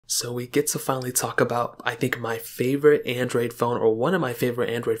So we get to finally talk about, I think, my favorite Android phone, or one of my favorite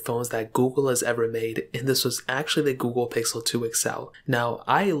Android phones that Google has ever made, and this was actually the Google Pixel 2 XL. Now,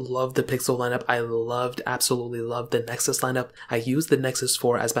 I love the Pixel lineup. I absolutely loved the Nexus lineup. I used the Nexus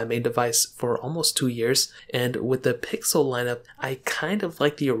 4 as my main device for almost 2 years, and with the Pixel lineup, I kind of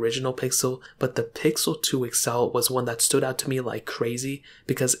like the original Pixel, but the Pixel 2 XL was one that stood out to me like crazy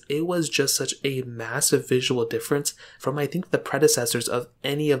because it was just such a massive visual difference from, I think, the predecessors of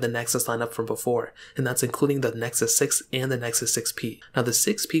any of the Nexus lineup from before, and that's including the Nexus 6 and the Nexus 6P. Now the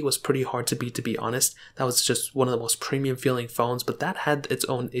 6P was pretty hard to beat, to be honest. That was just one of the most premium feeling phones, but that had its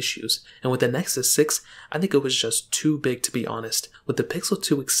own issues. And with the Nexus 6, I think it was just too big, to be honest. With the Pixel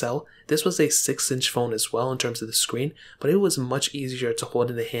 2 XL, this was a 6-inch phone as well in terms of the screen, but it was much easier to hold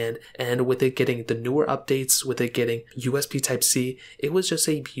in the hand, and with it getting the newer updates, with it getting USB Type-C, it was just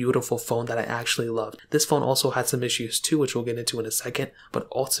a beautiful phone that I actually loved. This phone also had some issues too, which we'll get into in a second, but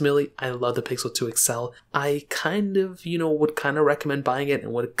ultimately, I love the Pixel 2 XL. I kind of, would kind of recommend buying it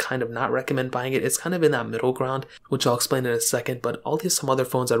and would kind of not recommend buying it. It's kind of in that middle ground, which I'll explain in a second, but I'll leave some other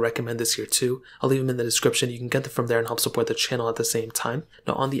phones I recommend this year too. I'll leave them in the description. You can get them from there and help support the channel at the same time.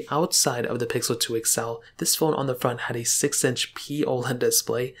 Now, on the outside of the Pixel 2 XL, this phone on the front had a 6-inch POLED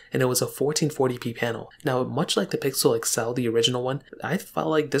display, and it was a 1440p panel. Now, much like the Pixel XL, the original one, I felt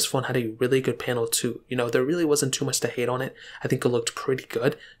like this phone had a really good panel too. There really wasn't too much to hate on it. I think it looked pretty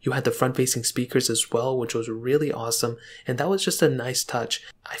good. You had the front-facing speakers as well, which was really awesome, and that was just a nice touch.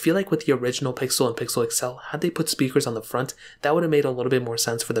 I feel like with the original Pixel and Pixel XL, had they put speakers on the front, that would have made a little bit more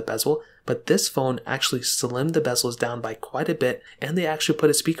sense for the bezel, but this phone actually slimmed the bezels down by quite a bit, and they actually put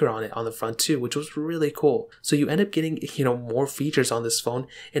a speaker on it on the front too, which was really cool. So you end up getting, more features on this phone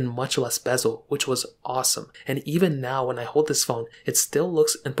in much less bezel, which was awesome. And even now, when I hold this phone, it still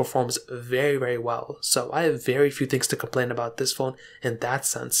looks and performs very, very well. So I have very few things to complain about this phone in that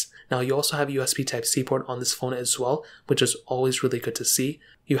sense. Now, you also have USB Type-C port on this phone as well, which is always really good to see.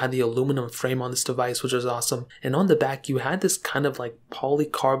 You had the aluminum frame on this device, which was awesome. And on the back, you had this kind of like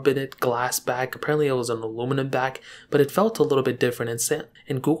polycarbonate glass back. Apparently it was an aluminum back, but it felt a little bit different.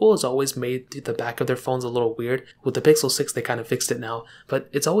 And Google has always made the back of their phones a little weird. With the Pixel 6, they kind of fixed it now, but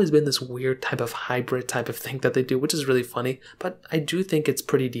it's always been this weird type of hybrid type of thing that they do, which is really funny. But I do think it's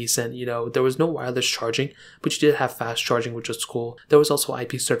pretty decent. There was no wireless charging, but you did have fast charging, which was cool. There was also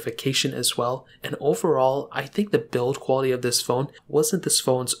IP certification as well. And overall, I think the build quality of this phone wasn't this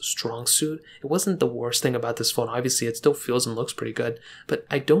phone's strong suit. It wasn't the worst thing about this phone. Obviously, it still feels and looks pretty good, but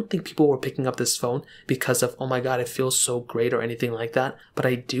I don't think people were picking up this phone because of, oh my god, it feels so great or anything like that. But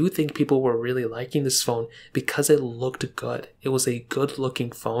I do think people were really liking this phone because it looked good. It was a good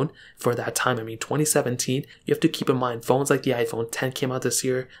looking phone for that time. 2017, you have to keep in mind, phones like the iPhone 10 came out this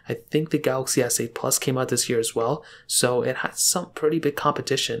year. I think the Galaxy S8 Plus came out this year as well. So it had some pretty big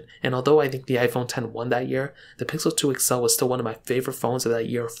competition. And although I think the iPhone 10 won that year, the Pixel 2 XL was still one of my favorite phones of that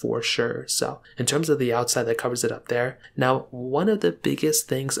year for sure. So in terms of the outside, that covers it up there. Now, one of the biggest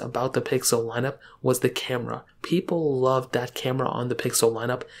things about the Pixel lineup was the camera. People loved that camera on the Pixel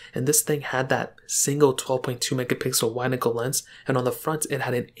lineup, and this thing had that single 12.2 megapixel wide-angle lens, and on the front it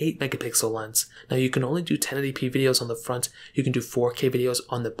had an 8 megapixel lens. Now you can only do 1080p videos on the front, you can do 4K videos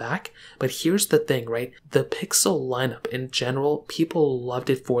on the back, but here's the thing, right? The Pixel lineup in general, people loved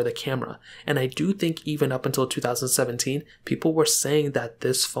it for the camera, and I do think even up until 2017, people were saying that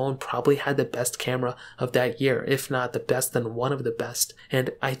this phone probably had the best camera of that year, if not the best, then one of the best.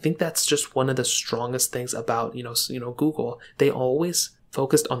 And I think that's just one of the strongest things about Google. They always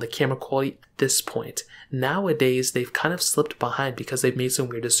focused on the camera quality at this point. Nowadays, they've kind of slipped behind because they've made some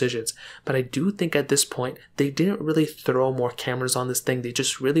weird decisions. But I do think at this point, they didn't really throw more cameras on this thing. They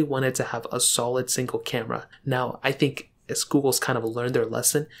just really wanted to have a solid single camera. Now, I think as Google's kind of learned their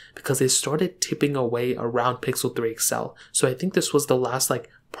lesson because they started tipping away around Pixel 3 XL. So I think this was the last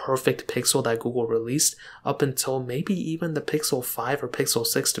perfect Pixel that Google released up until maybe even the Pixel 5 or Pixel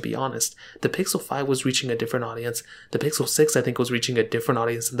 6, to be honest. The Pixel 5 was reaching a different audience. The Pixel 6, I think, was reaching a different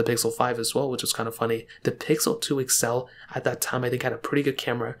audience than the Pixel 5 as well, which was kind of funny. The Pixel 2 XL at that time, I think, had a pretty good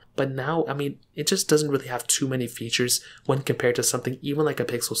camera, but now, it just doesn't really have too many features when compared to something even like a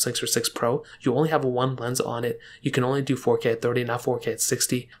Pixel 6 or 6 Pro. You only have one lens on it. You can only do 4K at 30, not 4K at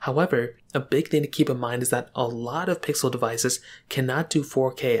 60. However, A big thing to keep in mind is that a lot of Pixel devices cannot do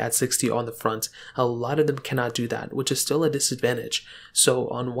 4K at 60 on the front. A lot of them cannot do that, which is still a disadvantage. So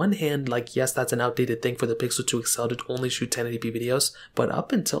on one hand, like, yes, that's an outdated thing for the Pixel 2 XL to only shoot 1080p videos, but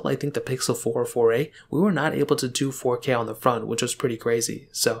up until I think the Pixel 4 or 4a, we were not able to do 4K on the front, which was pretty crazy.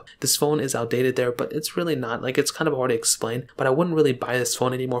 So this phone is outdated there, but it's really not. Like, it's kind of hard to explain, but I wouldn't really buy this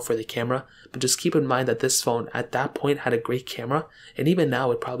phone anymore for the camera. But just keep in mind that this phone at that point had a great camera, and even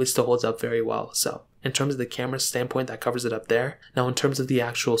now it probably still holds up very well. So in terms of the camera standpoint, that covers it up there. Now in terms of the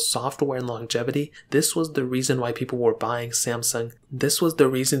actual software and longevity, this was the reason why people were buying Samsung. This was the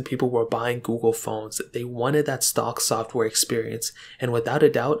reason people were buying Google phones. They wanted that stock software experience. And without a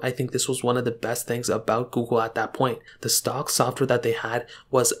doubt, I think this was one of the best things about Google at that point. The stock software that they had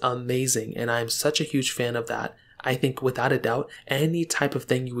was amazing, and I'm such a huge fan of that. I think without a doubt, any type of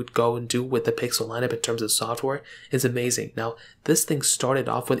thing you would go and do with the Pixel lineup in terms of software is amazing. Now, this thing started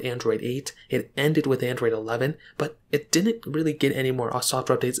off with Android 8, it ended with Android 11, but it didn't really get any more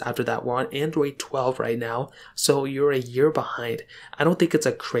software updates after that. We're on Android 12 right now, so you're a year behind. I don't think it's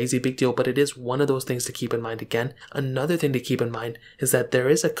a crazy big deal, but it is one of those things to keep in mind again. Another thing to keep in mind is that there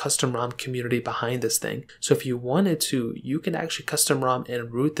is a custom ROM community behind this thing. So if you wanted to, you can actually custom ROM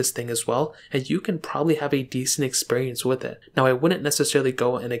and root this thing as well, and you can probably have a decent experience with it. Now, I wouldn't necessarily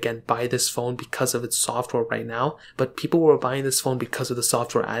go and again buy this phone because of its software right now, but people were buying this phone because of the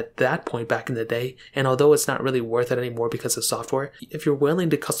software at that point back in the day, and although it's not really worth it anymore because of software, if you're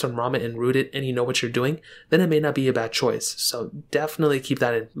willing to custom ROM it and root it and you know what you're doing, then it may not be a bad choice. So definitely keep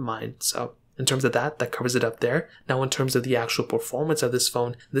that in mind. So in terms of that covers it up there. Now in terms of the actual performance of this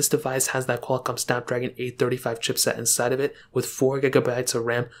phone, this device has that Qualcomm Snapdragon 835 chipset inside of it with 4GB of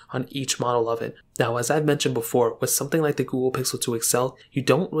RAM on each model of it. Now, as I've mentioned before, with something like the Google Pixel 2 XL, you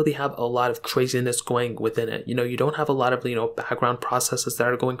don't really have a lot of craziness going within it. You don't have a lot of, background processes that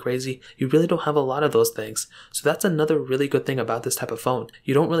are going crazy. You really don't have a lot of those things. So that's another really good thing about this type of phone.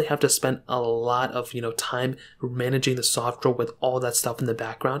 You don't really have to spend a lot of, time managing the software with all that stuff in the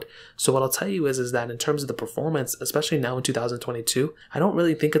background. So what I'll tell you is that in terms of the performance, especially now in 2022, I don't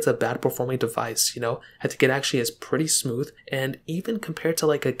really think it's a bad performing device. I think it actually is pretty smooth, and even compared to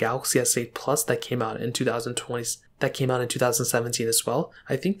like a Galaxy S8 Plus that came out in 2017 as well,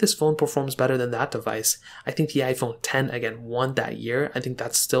 I think this phone performs better than that device. I think the iPhone 10 again won that year. I think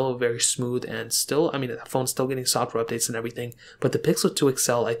that's still very smooth, and still, that phone's still getting software updates and everything. But the Pixel 2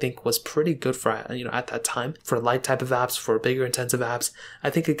 XL I think was pretty good for at that time, for light type of apps, for bigger intensive apps. I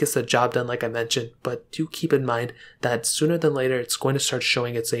think it gets the job done like I mentioned, but do keep in mind that sooner than later it's going to start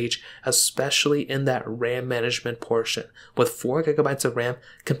showing its age, especially in that RAM management portion. With 4GB of RAM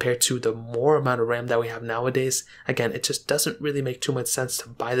compared to the more amount of RAM that we have nowadays, again, it just doesn't really make too much sense to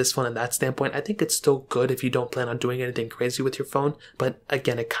buy this phone in that standpoint. I think it's still good if you don't plan on doing anything crazy with your phone, but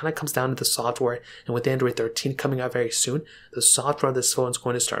again, it kind of comes down to the software, and with Android 13 coming out very soon, the software on this phone is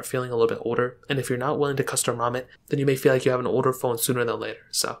going to start feeling a little bit older, and if you're not willing to custom ROM it, then you may feel like you have an older phone sooner than later.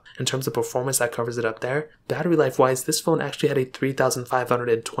 So in terms of performance, that covers it up there. Battery life wise, this phone actually had a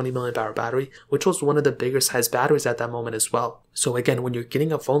 3520 mAh battery, which was one of the bigger size batteries at that moment as well. So again, when you're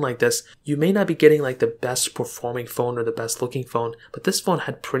getting a phone like this, you may not be getting like the best performing phone or the best looking phone, but this phone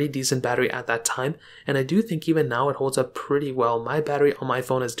had pretty decent battery at that time, and I do think even now it holds up pretty well. My battery on my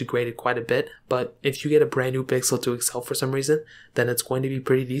phone has degraded quite a bit, but if you get a brand new Pixel 2 XL for some reason, then it's going to be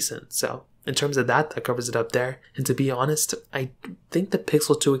pretty decent. So in terms of that covers it up there. And to be honest, I think the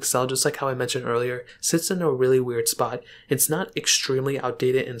Pixel 2 XL, just like how I mentioned earlier, sits in a really weird spot. It's not extremely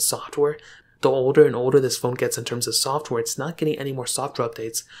outdated in software. The older and older this phone gets in terms of software, it's not getting any more software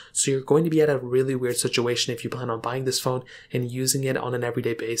updates. So you're going to be at a really weird situation if you plan on buying this phone and using it on an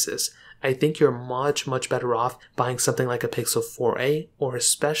everyday basis. I think you're much better off buying something like a Pixel 4a or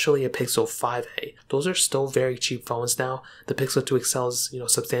especially a Pixel 5a. Those are still very cheap phones now. The Pixel 2 XL is,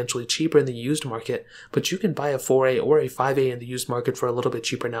 substantially cheaper in the used market, but you can buy a 4a or a 5a in the used market for a little bit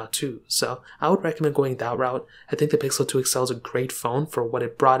cheaper now too. So I would recommend going that route. I think the Pixel 2 XL is a great phone for what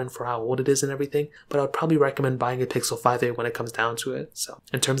it brought and for how old it is and everything, but I would probably recommend buying a Pixel 5a when it comes down to it. So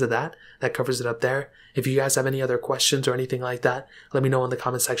in terms of that covers it up there. If you guys have any other questions or anything like that, let me know in the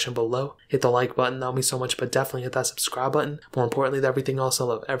comment section below. Hit the like button, that'll mean so much, but definitely hit that subscribe button. More importantly than everything else, I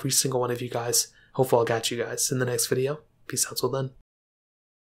love every single one of you guys. Hopefully I'll catch you guys in the next video. Peace out till then.